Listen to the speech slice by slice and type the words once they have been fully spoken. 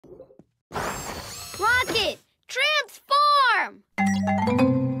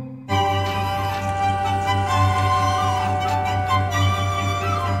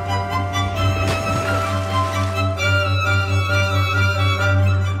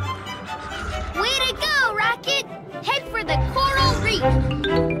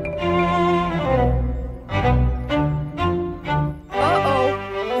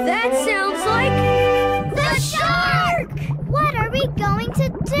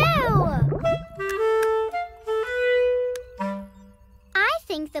too! I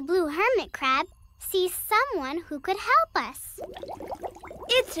think the blue hermit crab sees someone who could help us.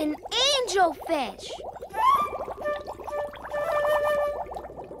 It's an angelfish.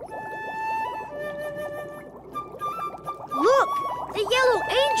 Look, the yellow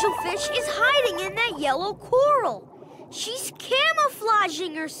angelfish is hiding in that yellow coral. She's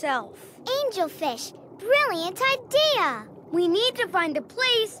camouflaging herself. Angelfish, brilliant idea! We need to find a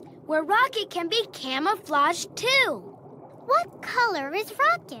place where Rocket can be camouflaged too. What color is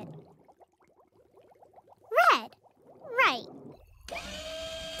Rocket? Red. Right.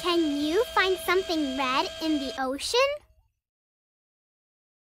 Can you find something red in the ocean?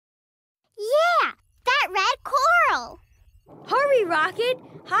 Yeah, that red coral. Hurry, Rocket!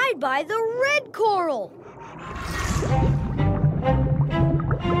 Hide by the red coral.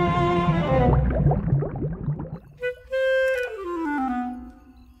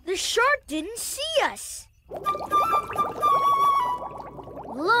 The shark didn't see us.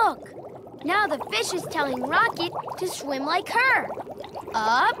 Look, now the fish is telling Rocket to swim like her.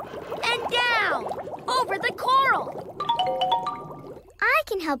 Up and down, over the coral. I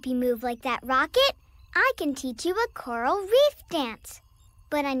can help you move like that, Rocket. I can teach you a coral reef dance.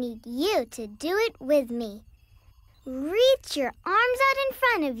 But I need you to do it with me. Reach your arms out in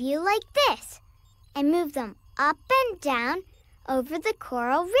front of you like this and move them up and down over the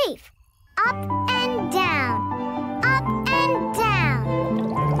coral reef. Up and down. Up and down.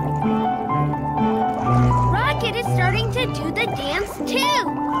 Rocket is starting to do the dance too.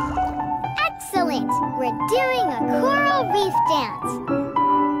 Excellent. We're doing a coral reef dance.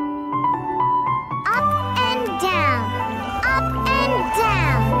 Up and down. Up and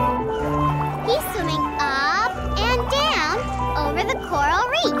down. He's swimming up and down over the coral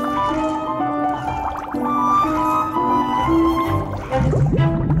reef.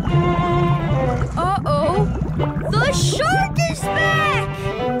 Uh-oh! The shark is back!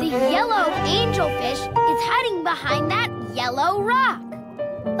 The yellow angelfish is hiding behind that yellow rock.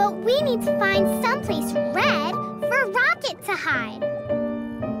 But we need to find someplace red for Rocket to hide.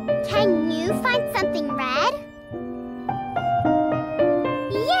 Can you find something red?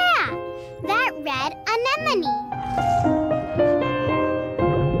 Yeah, that red anemone.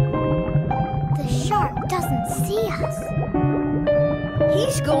 The shark doesn't see us.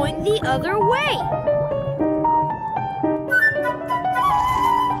 He's going the other way.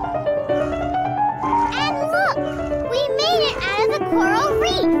 And look, we made it out of the coral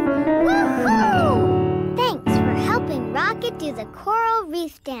reef. Woohoo! Thanks for helping Rocket do the coral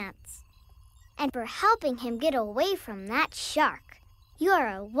reef dance. And for helping him get away from that shark. You're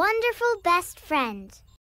a wonderful best friend.